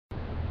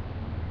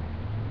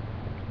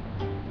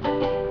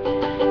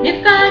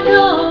If I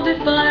go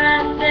before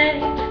I say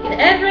to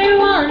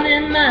everyone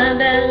in my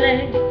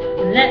ballet,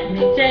 let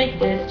me take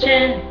this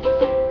chance.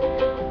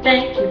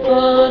 Thank you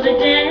for the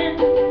dance.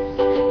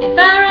 If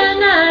I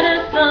run out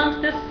of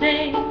songs to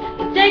sing,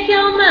 take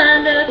your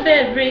mind off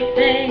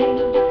everything.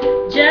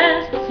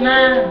 Just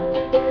smile,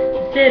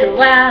 sit a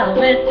while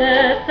with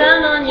the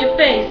sun on your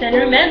face, and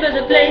remember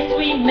the place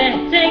we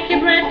met. Take a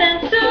breath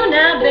and soon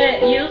I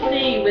bet you'll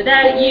see,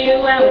 without you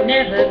I would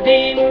never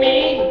be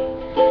me.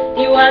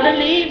 You are the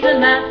leaves of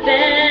my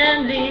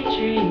family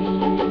tree.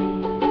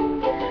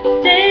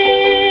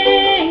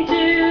 Sing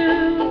together.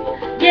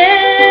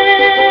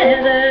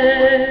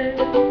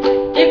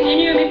 If you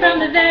knew me from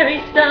the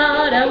very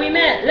start, how we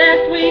met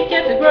last week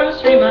at the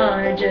grocery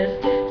mart,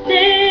 just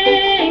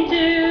sing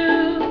together.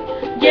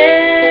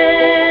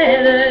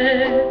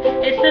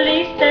 It's the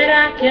least that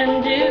I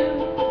can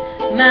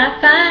do, my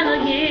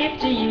final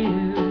gift to you.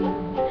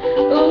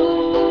 Ooh.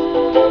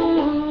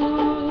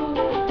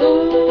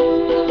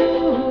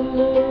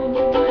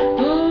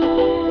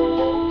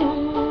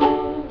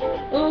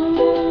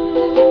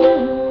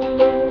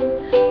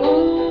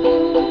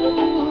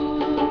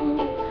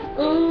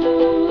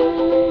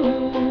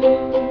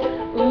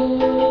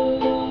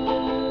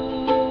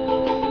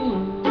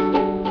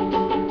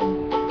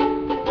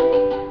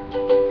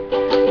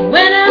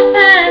 When I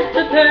pass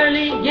the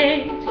pearly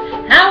gate,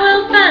 I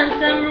will find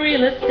some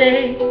real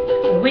estate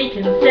where we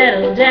can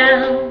settle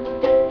down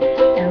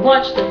and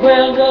watch the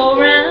world go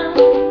round.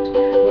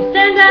 We'll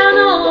send down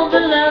all the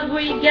love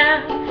we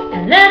got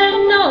and let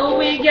them know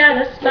we got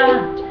a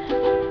spot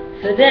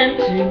for them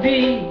to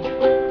be.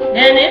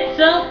 And it's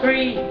so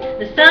free,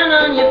 the sun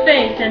on your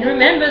face, and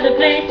remember the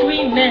place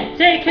we met.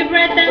 Take a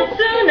breath and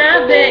soon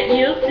I bet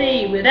you'll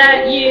see,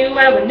 without you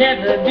I would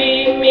never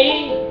be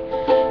me.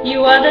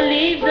 You are the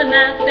leaves of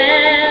my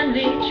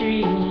family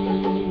tree.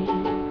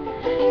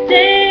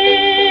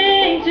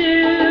 Sing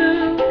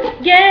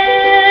together.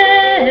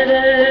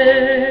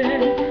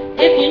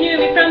 If you knew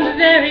me from the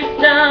very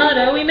start,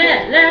 or we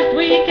met last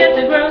week at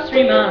the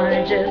grocery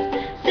mart, just